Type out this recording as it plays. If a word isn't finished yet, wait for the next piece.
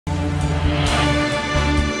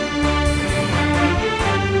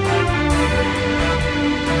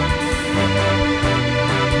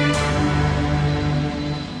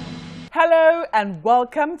Hello and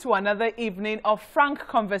welcome to another evening of frank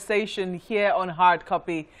conversation here on Hard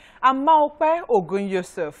Copy. I'm Maokpe Ogun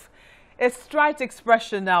Yusuf. It's trite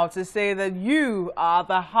expression now to say that you are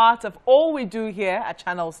the heart of all we do here at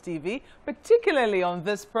Channels TV, particularly on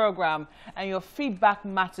this program, and your feedback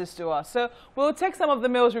matters to us. So we'll take some of the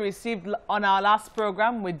mails we received on our last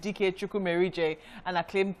program with DK Chukwumerije, an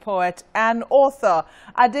acclaimed poet and author.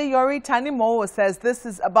 Adeyori Tanimo says this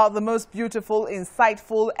is about the most beautiful,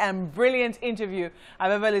 insightful and brilliant interview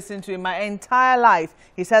I've ever listened to in my entire life.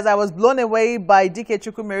 He says, I was blown away by DK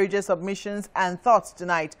Chukwumerije's submissions and thoughts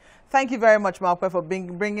tonight. Thank you very much, Maokpe, for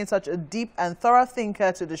bringing such a deep and thorough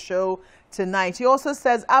thinker to the show tonight. He also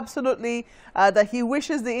says absolutely that he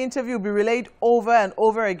wishes the interview be relayed over and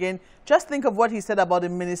over again. Just think of what he said about the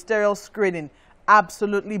ministerial screening.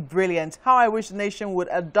 Absolutely brilliant. How I wish the nation would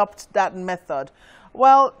adopt that method.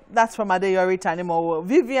 Well, that's from Adeyori Tanimo.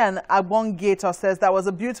 Vivian Agbongator says that was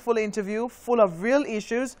a beautiful interview, full of real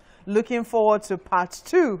issues. Looking forward to part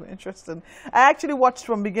 2. Interesting. I actually watched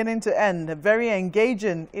from beginning to end. Very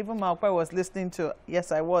engaging. Even Maokpe was listening to.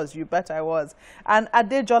 Yes, I was. You bet I was. And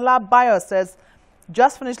Adejola Bayo says,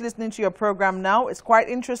 just finished listening to your program now. It's quite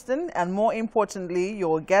interesting. And more importantly,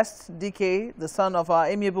 your guest, DK, the son of our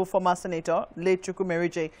amiable former senator, late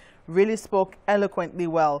Chukwumerije, really spoke eloquently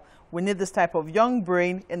well. We need this type of young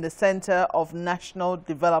brain in the center of national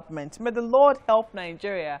development. May the Lord help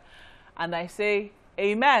Nigeria. And I say,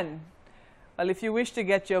 amen. Well, if you wish to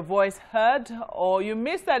get your voice heard or you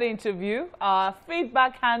missed that interview, our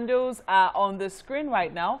feedback handles are on the screen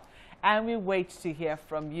right now, and we wait to hear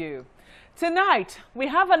from you. Tonight, we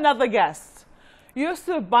have another guest.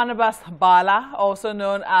 Yusuf Bala, also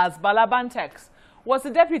known as Bala Bantex, was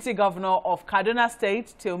the Deputy Governor of Kaduna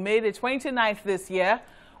State till May the 29th this year,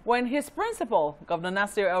 when his principal, Governor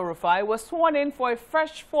Nasir El-Rufai, was sworn in for a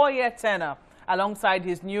fresh 4-year tenure, alongside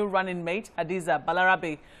his new running mate, Hadiza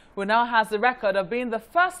Balarabe, who now has the record of being the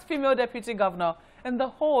first female deputy governor in the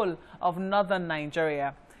whole of northern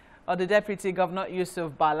Nigeria. The deputy governor,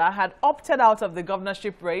 Yusuf Bala, had opted out of the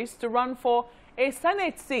governorship race to run for a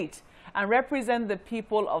Senate seat and represent the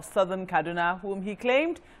people of southern Kaduna, whom he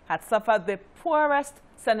claimed had suffered the poorest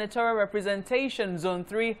senatorial representation Zone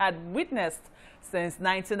 3 had witnessed since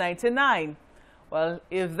 1999. Well,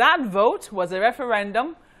 if that vote was a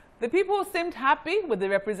referendum, the people seemed happy with the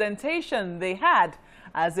representation they had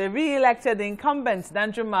as they re-elected the incumbent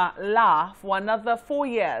Danjuma La for another 4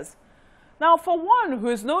 years. Now, for one who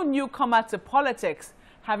is no newcomer to politics,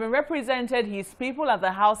 having represented his people at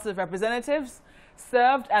the House of Representatives,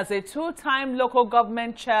 served as a 2-time local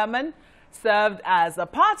government chairman, served as a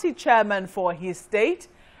party chairman for his state,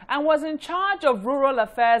 and was in charge of rural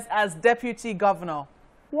affairs as deputy governor.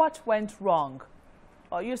 What went wrong?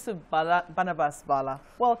 Yusuf Bala,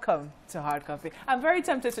 welcome to Hard Copy. I'm very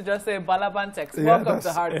tempted to just say Bala Bantex. Welcome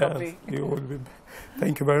to Hard Copy. You will be.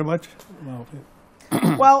 Thank you very much.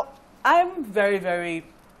 Well, I'm very, very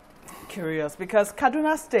curious because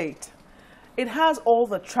Kaduna State, it has all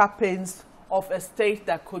the trappings of a state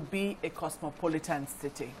that could be a cosmopolitan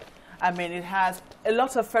city. I mean, it has a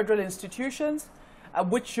lot of federal institutions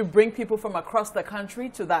which should bring people from across the country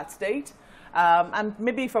to that state, and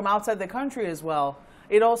maybe from outside the country as well.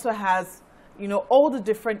 It also has, you know, all the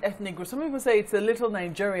different ethnic groups. Some people say it's a little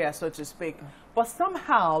Nigeria, so to speak. But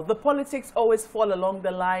somehow the politics always fall along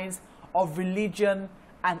the lines of religion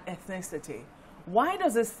and ethnicity. Why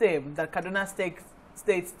does it seem that Kaduna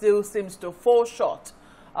State still seems to fall short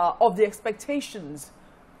of the expectations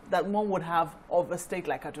that one would have of a state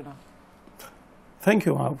like Kaduna? Thank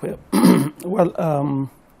you, Maokpe. Well,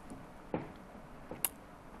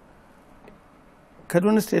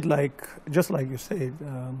 Kaduna State, just like you said,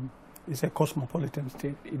 is a cosmopolitan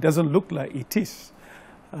state. It doesn't look like it is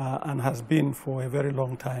and has been for a very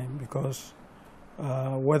long time, because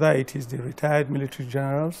whether it is the retired military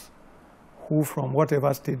generals who from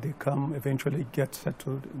whatever state they come eventually get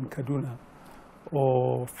settled in Kaduna,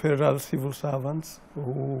 or federal civil servants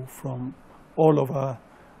who from all over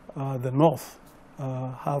the north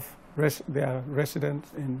have their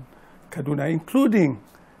residence in Kaduna, including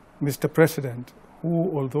Mr. President,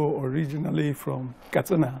 who, although originally from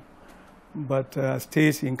Katsina, but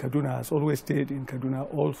stays in Kaduna, has always stayed in Kaduna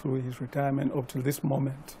all through his retirement up to this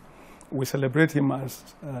moment. We celebrate him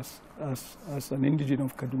as an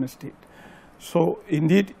indigenous of Kaduna State. So,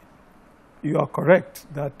 indeed, you are correct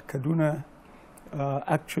that Kaduna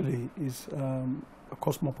actually is a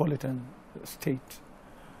cosmopolitan state.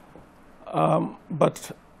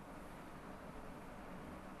 But,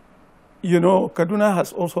 you know, Kaduna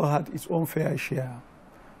has also had its own fair share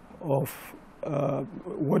of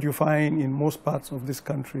what you find in most parts of this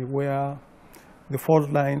country, where the fault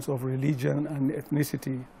lines of religion and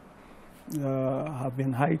ethnicity have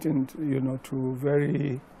been heightened, to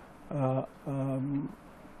very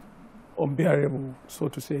unbearable, so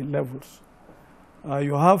to say, levels.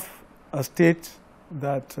 You have a state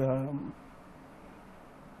that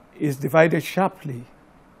is divided sharply,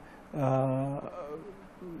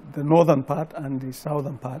 the northern part and the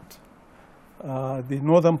southern part.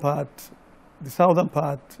 The southern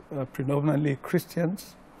part, predominantly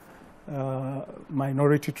Christians,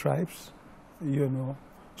 minority tribes,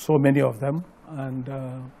 so many of them, and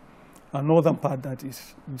a northern part that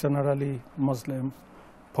is generally Muslim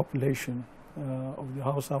population of the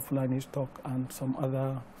Hausa, Fulani stock, and some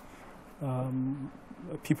other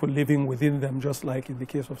people living within them, just like in the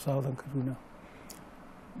case of southern Kaduna.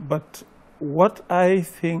 But what I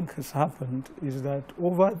think has happened is that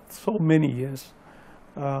over so many years,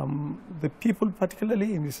 the people,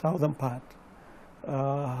 particularly in the southern part,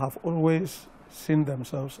 have always seen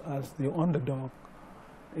themselves as the underdog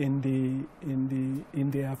in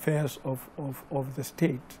the affairs of the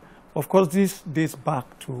state. Of course, this dates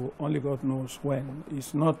back to only God knows when.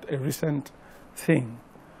 It's not a recent thing.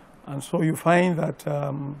 And so you find that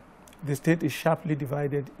the state is sharply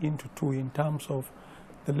divided into two in terms of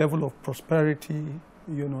the level of prosperity,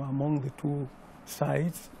 among the two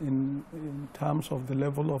sides, in terms of the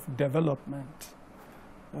level of development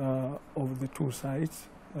of the two sides.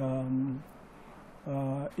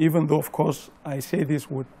 Even though, of course, I say this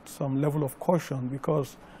with some level of caution,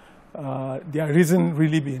 because there isn't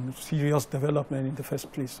really been serious development in the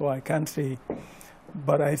first place, so I can't say.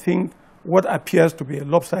 But I think what appears to be a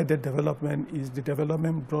lopsided development is the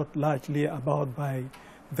development brought largely about by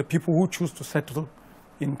the people who choose to settle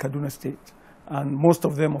in Kaduna State. And most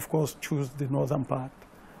of them, of course, choose the northern part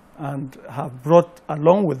and have brought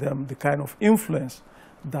along with them the kind of influence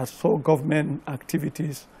that saw government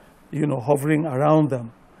activities, hovering around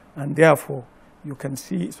them. And therefore, you can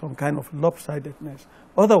see some kind of lopsidedness.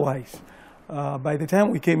 Otherwise, by the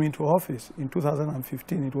time we came into office in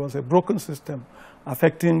 2015, it was a broken system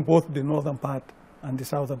affecting both the northern part and the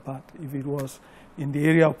southern part. If it was in the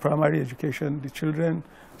area of primary education, the children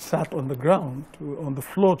sat on the ground, on the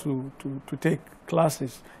floor to take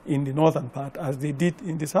classes in the northern part, as they did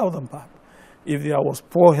in the southern part. If there was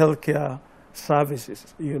poor healthcare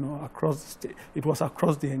services, across the state, it was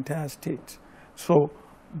across the entire state. So,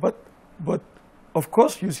 but of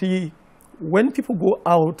course, you see, when people go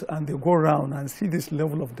out and they go around and see this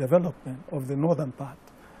level of development of the northern part,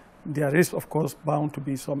 there is, of course, bound to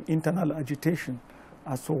be some internal agitation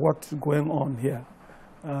as to what's going on here.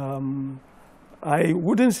 I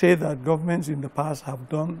wouldn't say that governments in the past have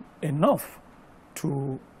done enough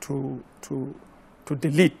to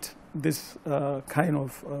delete this kind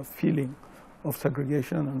of feeling of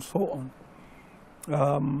segregation and so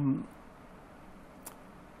on.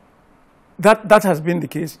 That has been the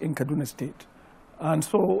case in Kaduna State. And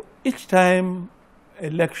so each time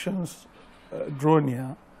elections draw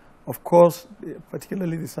near, of course,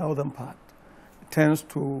 particularly the southern part, tends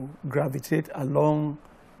to gravitate along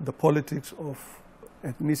the politics of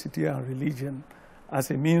ethnicity and religion as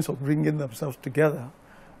a means of bringing themselves together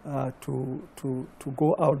to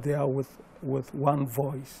go out there with one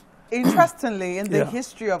voice. Interestingly, in the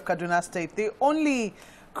history of Kaduna State, the only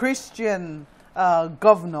Christian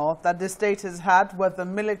governor that the state has had, whether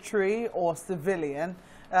military or civilian,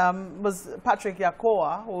 was Patrick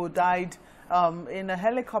Yakoa, who died in a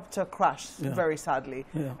helicopter crash, very sadly.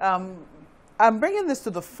 I'm bringing this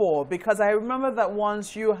to the fore because I remember that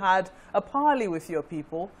once you had a parley with your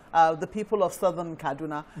people, the people of southern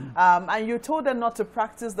Kaduna, and you told them not to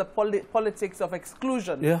practice the politics of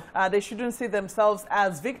exclusion. They shouldn't see themselves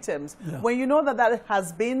as victims. When you know that that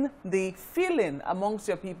has been the feeling amongst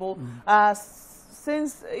your people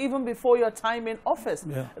since even before your time in office.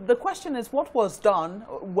 The question is, what was done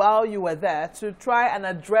while you were there to try and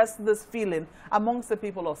address this feeling amongst the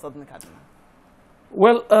people of southern Kaduna?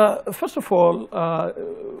 Well, first of all,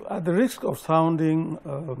 at the risk of sounding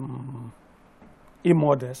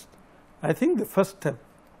immodest, I think the first step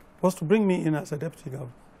was to bring me in as a deputy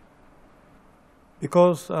governor.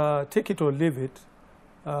 Because, take it or leave it,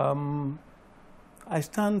 I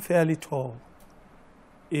stand fairly tall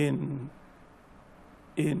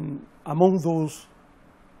among those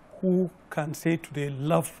who can say today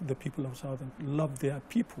love the people of Southern, love their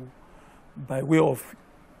people by way of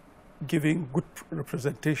giving good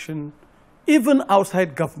representation even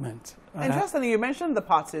outside government. Interestingly, you mentioned the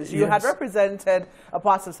parties. You Yes. had represented a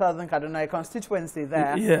part of Southern Kaduna, a constituency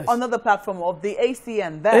there, Yes. under the platform of the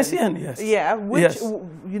ACN then. ACN, yes. Yeah, which, Yes.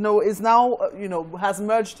 Is now, has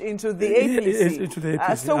merged into the APC. Into the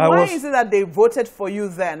APC. So why is it that they voted for you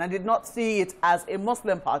then and did not see it as a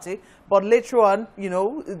Muslim party, but later on,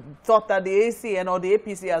 thought that the ACN or the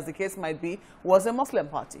APC, as the case might be, was a Muslim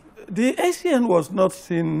party? The ACN was not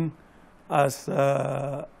seen as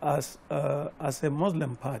a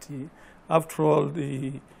Muslim party. After all,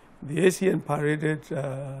 the ACN paraded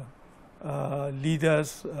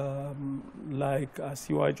leaders like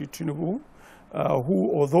Siwaju Tinubu,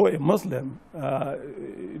 who, although a Muslim,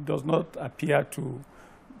 does not appear to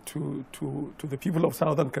the people of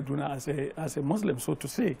Southern Kaduna as a Muslim, so to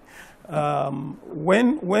say.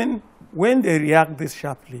 When they react this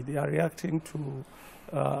sharply, they are reacting to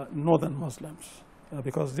Northern Muslims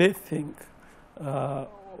because they think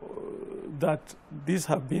that these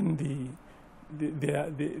have been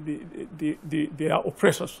their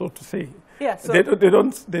oppressors, so to say. Yeah, so they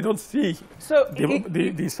don't see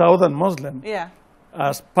the Southern Muslim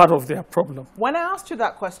as part of their problem. When I asked you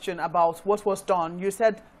that question about what was done, you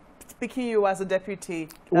said picking you as a deputy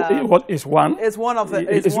is one of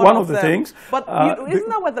the things. But isn't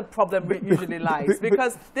that where the problem usually lies?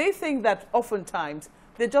 Because they think that oftentimes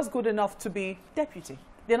they're just good enough to be deputy.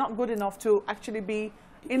 They're not good enough to actually be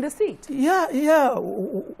in the seat. Yeah.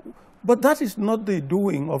 But that is not the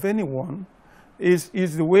doing of anyone. Is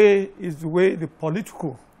the way the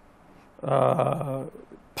political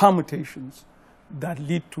permutations that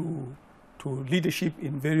lead to leadership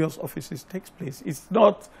in various offices takes place. It's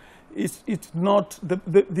not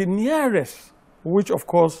the nearest, which of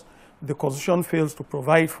course the Constitution fails to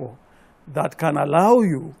provide for, that can allow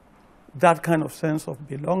you that kind of sense of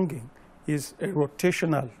belonging is a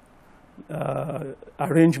rotational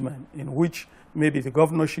arrangement in which maybe the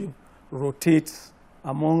governorship rotates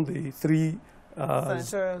among the three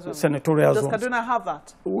senatorial zones. Does Kaduna have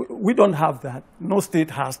that? We don't have that. No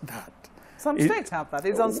state has that. Some states have that.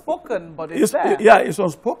 It's unspoken, but it's there. Yeah, it's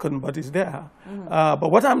unspoken, but it's there.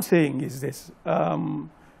 But what I'm saying is this.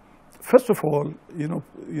 First of all,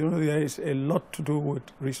 there is a lot to do with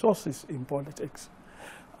resources in politics.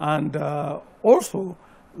 And also,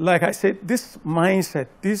 like I said, this mindset,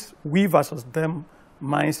 this we versus them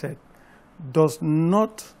mindset, does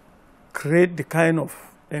not create the kind of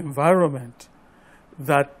environment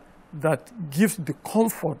that gives the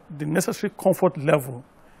comfort, the necessary comfort level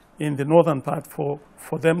in the northern part for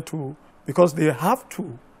them to, because they have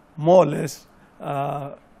to more or less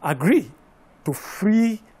agree to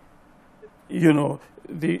free, to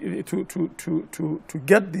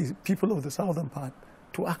get the people of the southern part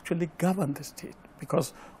to actually govern the state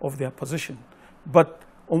because of their position. But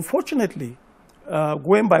unfortunately,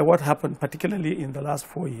 going by what happened, particularly in the last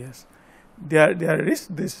 4 years, there is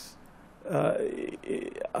this,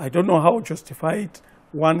 I don't know how justified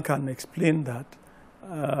one can explain that,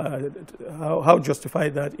 how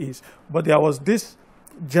justified that is, but there was this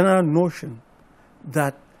general notion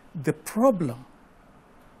that the problem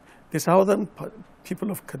the southern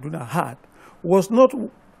people of Kaduna had was not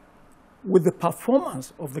with the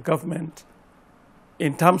performance of the government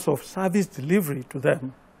in terms of service delivery to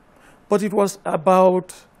them, but it was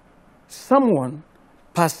about someone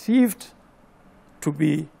perceived to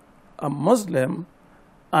be a Muslim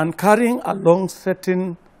and carrying along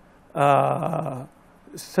certain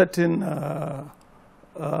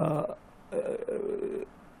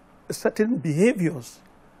behaviors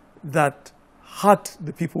that hurt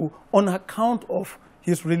the people on account of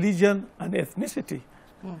his religion and ethnicity.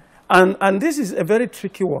 And this is a very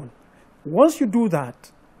tricky one. Once you do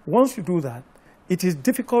that, it is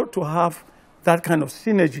difficult to have that kind of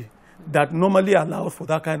synergy that normally allows for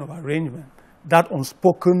that kind of arrangement, that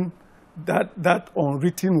unspoken, that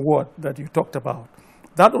unwritten word that you talked about.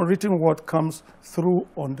 That unwritten word comes through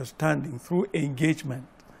understanding, through engagement.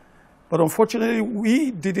 But unfortunately,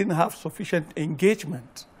 we didn't have sufficient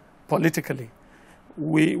engagement politically.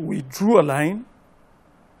 We drew a line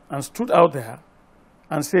and stood out there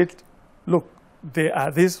and said, look, they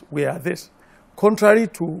are this, we are this. Contrary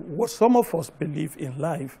to what some of us believe in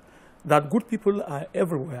life, that good people are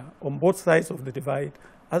everywhere on both sides of the divide,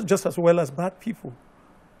 just as well as bad people.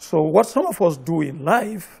 So what some of us do in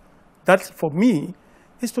life, that for me,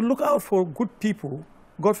 is to look out for good people,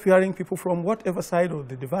 God-fearing people from whatever side of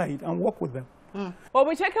the divide and work with them. Well,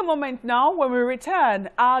 we take a moment now. When we return,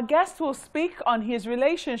 our guest will speak on his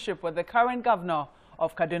relationship with the current governor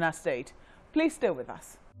of Kaduna State. Please stay with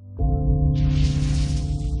us.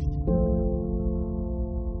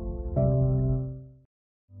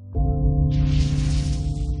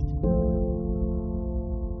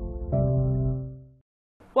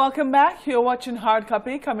 Welcome back. You're watching Hard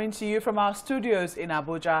Copy, coming to you from our studios in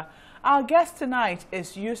Abuja. Our guest tonight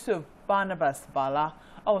is Yusuf Barnabas Bala,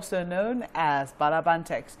 also known as Bala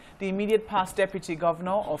Bantex, the immediate past deputy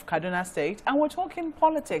governor of Kaduna State, and we're talking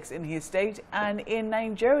politics in his state and in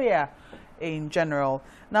Nigeria in general.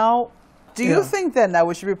 Now, do you think then that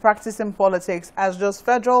we should be practicing politics as just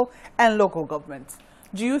federal and local governments?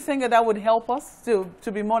 Do you think that would help us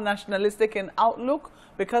to be more nationalistic in outlook?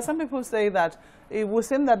 Because some people say that it would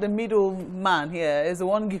seem that the middleman here is the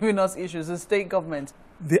one giving us issues, the state government.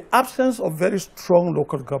 The absence of very strong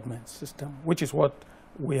local government system, which is what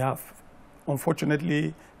we have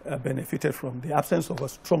unfortunately benefited from, the absence of a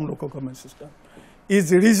strong local government system, is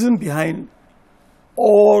the reason behind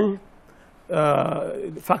all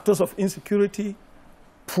factors of insecurity,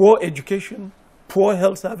 poor education, poor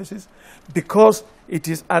health services, because it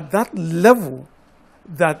is at that level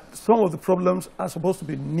that some of the problems are supposed to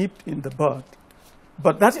be nipped in the bud.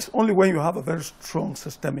 But that is only when you have a very strong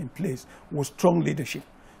system in place with strong leadership.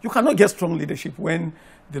 You cannot get strong leadership when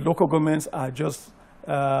the local governments are just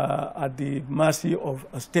at the mercy of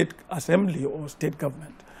a state assembly or state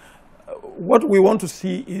government. What we want to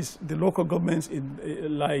see is the local governments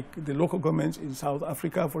like the local governments in South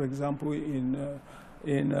Africa, for example, in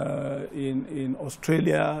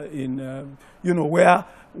Australia,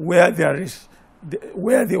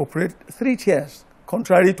 where they operate 3 tiers,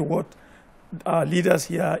 contrary to what our leaders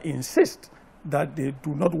here insist, that they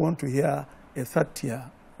do not want to hear a 3rd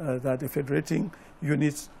tier, that the federating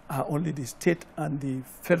units are only the state and the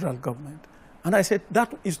federal government. And I said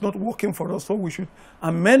that is not working for us, so we should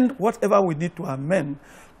amend whatever we need to amend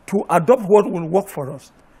to adopt what will work for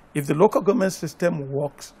us. If the local government system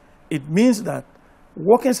works, it means that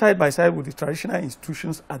working side by side with the traditional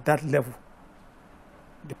institutions at that level,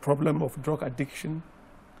 the problem of drug addiction,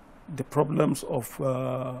 the problems of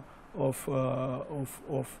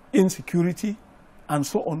insecurity, and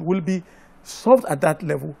so on, will be solved at that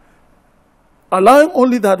level, allowing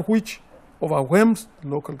only that which overwhelms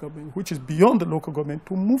local government, which is beyond the local government,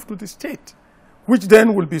 to move to the state, which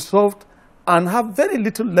then will be solved and have very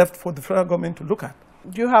little left for the federal government to look at.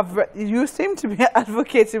 You seem to be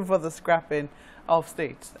advocating for the scrapping of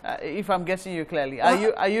states, if I'm getting you clearly.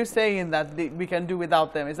 Are you saying that we can do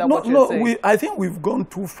without them? Is that what you're saying? I think we've gone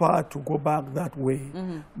too far to go back that way.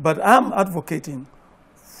 But I'm advocating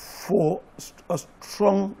for a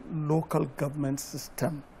strong local government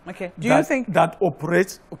system. Okay. Do you think that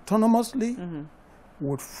operates autonomously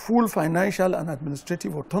with full financial and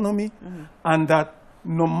administrative autonomy, and that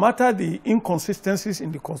no matter the inconsistencies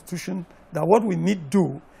in the Constitution, that what we need to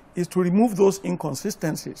do is to remove those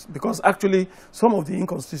inconsistencies, because actually some of the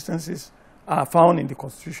inconsistencies are found in the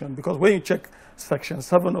Constitution. Because when you check Section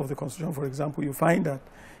 7 of the Constitution, for example, you find that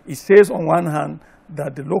it says on one hand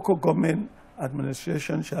that the local government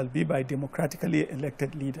administration shall be by democratically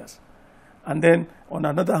elected leaders. And then on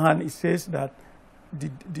another hand, it says that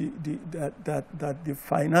the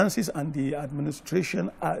finances and the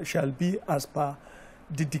administration shall be as per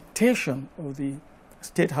the dictation of the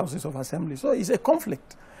state houses of assembly. So it's a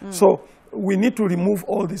conflict. So we need to remove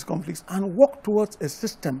all these conflicts and work towards a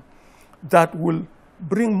system that will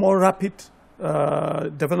bring more rapid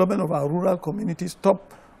development of our rural communities,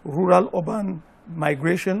 stop rural-urban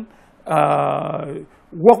migration,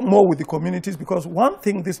 work more with the communities, because one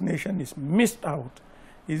thing this nation is missed out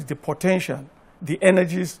is the potential, the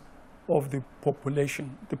energies of the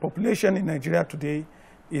population. The population in Nigeria today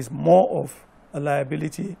is more of a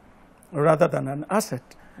liability rather than an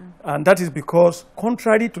asset. And that is because,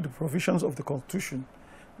 contrary to the provisions of the Constitution,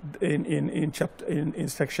 in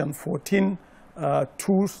Section 14,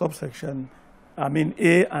 2 subsection,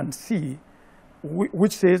 A and C,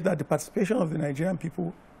 which says that the participation of the Nigerian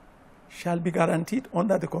people shall be guaranteed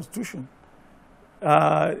under the Constitution.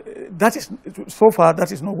 That is, so far,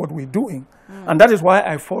 that is not what we're doing. And that is why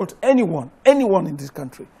I fault anyone in this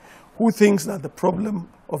country who thinks that the problem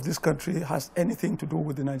of this country has anything to do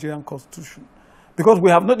with the Nigerian Constitution. Because we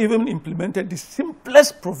have not even implemented the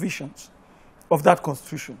simplest provisions of that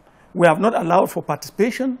Constitution. We have not allowed for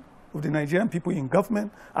participation of the Nigerian people in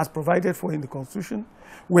government as provided for in the Constitution.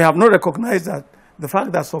 We have not recognized that the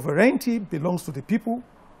fact that sovereignty belongs to the people,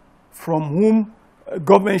 from whom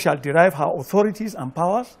government shall derive her authorities and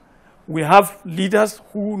powers. We have leaders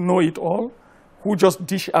who know it all, who just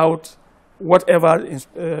dish out whatever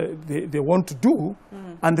they want to do,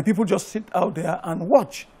 and the people just sit out there and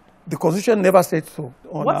watch. The Constitution never said so.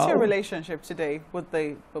 What's your relationship today with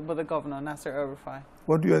the governor, Nasir El-Rufai?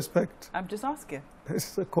 What do you expect? I'm just asking.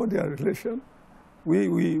 It's a cordial relation.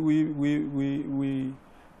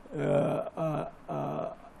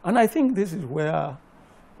 And I think this is where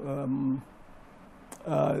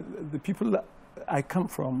the people I come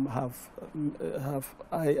from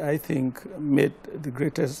I think, made the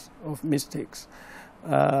greatest of mistakes.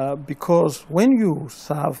 Because when you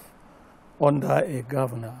serve under a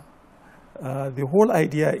governor, the whole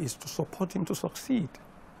idea is to support him to succeed,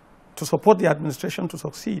 to support the administration to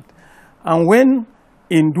succeed. And when,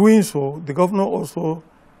 in doing so, the governor also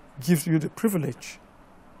gives you the privilege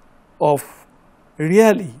of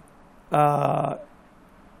really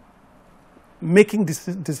making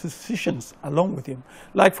decisions along with him.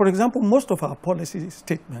 Like, for example, most of our policy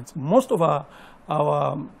statements, most of our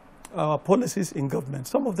policies in government,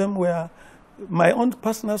 some of them were my own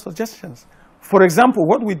personal suggestions. For example,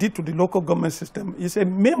 what we did to the local government system is a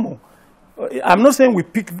memo. I'm not saying we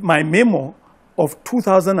picked my memo of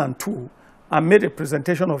 2002 and made a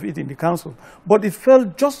presentation of it in the council, but it fell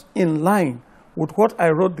just in line with what I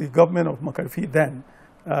wrote the government of Makarfi then,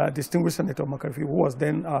 distinguished Senator Makarfi, who was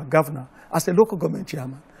then our governor, as a local government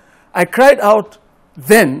chairman. I cried out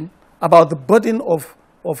then about the burden of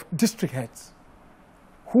district heads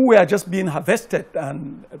who were just being harvested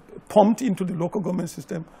and pumped into the local government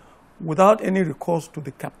system without any recourse to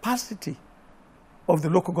the capacity of the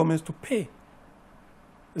local governments to pay.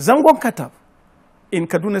 Zangon Katab in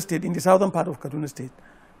Kaduna State, in the southern part of Kaduna State,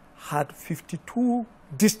 had 52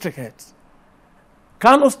 district heads.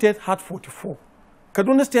 Kano State had 44.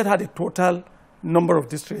 Kaduna State had a total number of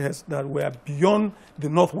district heads that were beyond the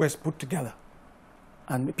Northwest put together.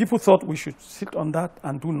 And people thought we should sit on that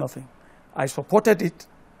and do nothing. I supported it,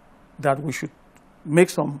 that we should make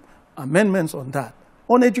some amendments on that.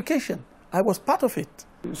 On education, I was part of it.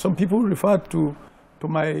 Some people referred to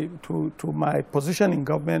my position in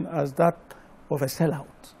government as that of a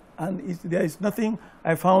sellout. And there is nothing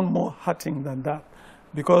I found more hurting than that.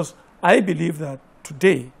 Because I believe that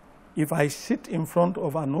today, if I sit in front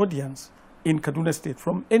of an audience in Kaduna State,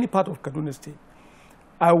 from any part of Kaduna State,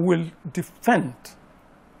 I will defend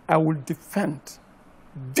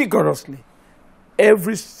vigorously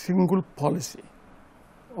every single policy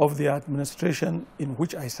of the administration in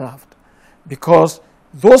which I served, because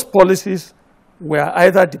those policies were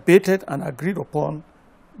either debated and agreed upon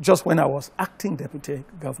just when I was acting deputy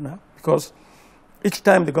governor, because each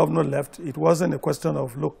time the governor left, it wasn't a question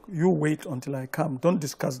of, look, you wait until I come, don't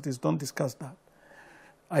discuss this, don't discuss that.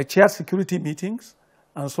 I chaired security meetings,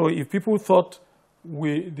 and so if people thought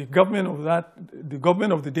the government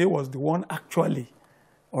of the day was the one actually,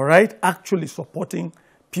 all right, actually supporting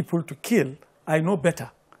people to kill, I know better,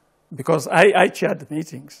 because I chaired the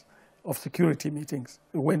meetings of security meetings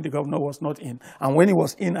when the governor was not in. And when he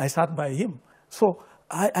was in, I sat by him. So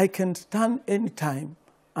I can stand any time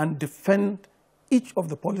and defend each of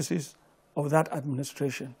the policies of that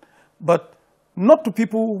administration, but not to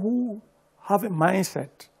people who have a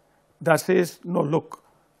mindset that says, no, look,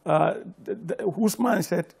 whose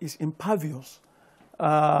mindset is impervious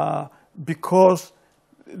because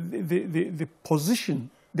the position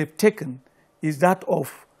they've taken is that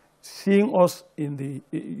of seeing us in the,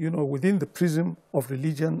 within the prism of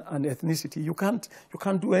religion and ethnicity. You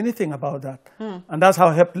can't do anything about that. And that's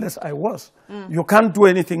how helpless I was. You can't do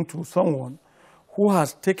anything to someone who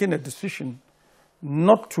has taken a decision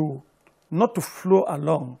not to flow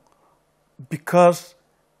along because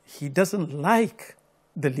he doesn't like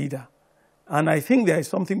the leader. And I think there is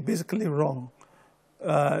something basically wrong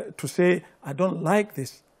to say, I don't like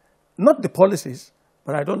this. Not the policies,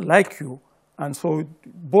 but I don't like you. And so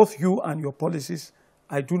both you and your policies,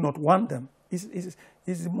 I do not want them. Is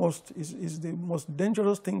the most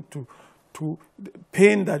dangerous thing to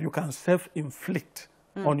pain that you can self-inflict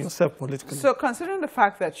on yourself politically. So considering the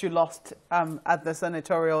fact that you lost at the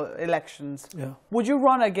senatorial elections, yeah, would you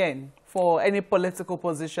run again for any political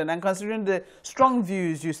position? And considering the strong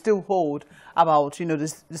views you still hold about,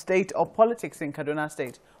 the state of politics in Kaduna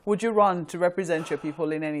State, would you run to represent your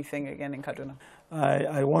people in anything again in Kaduna?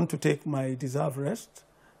 I want to take my deserved rest.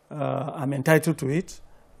 I'm entitled to it.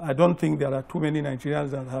 I don't think there are too many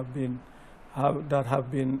Nigerians that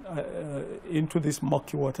have been into these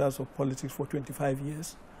murky waters of politics for 25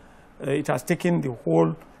 years. It has taken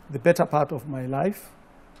the better part of my life.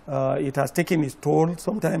 It has taken its toll,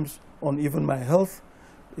 sometimes on even my health.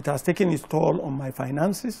 It has taken its toll on my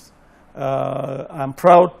finances. I'm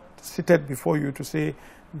proud, seated before you, to say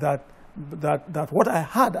that what I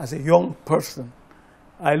had as a young person,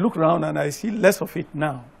 I look around and I see less of it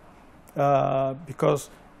now. Because,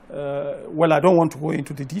 well, I don't want to go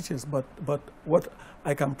into the details, but what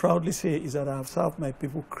I can proudly say is that I have served my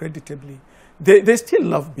people creditably. They still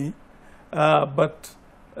love me, but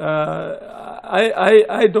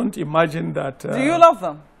I don't imagine that... do you love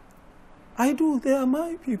them? I do. They are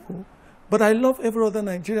my people. But I love every other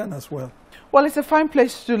Nigerian as well. Well, it's a fine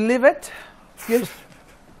place to live it.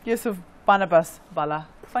 Yusuf Barnabas Bala,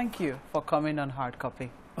 thank you for coming on Hard Copy.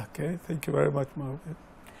 Okay, thank you very much, Mo.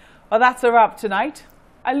 Well, that's a wrap tonight.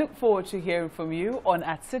 I look forward to hearing from you on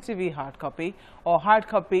 @CTV Hard Copy or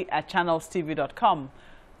hardcopy@channelstv.com.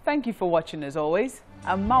 Thank you for watching as always.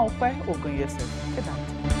 I'm Maokwe Ogun Yusuf. Good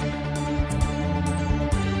night.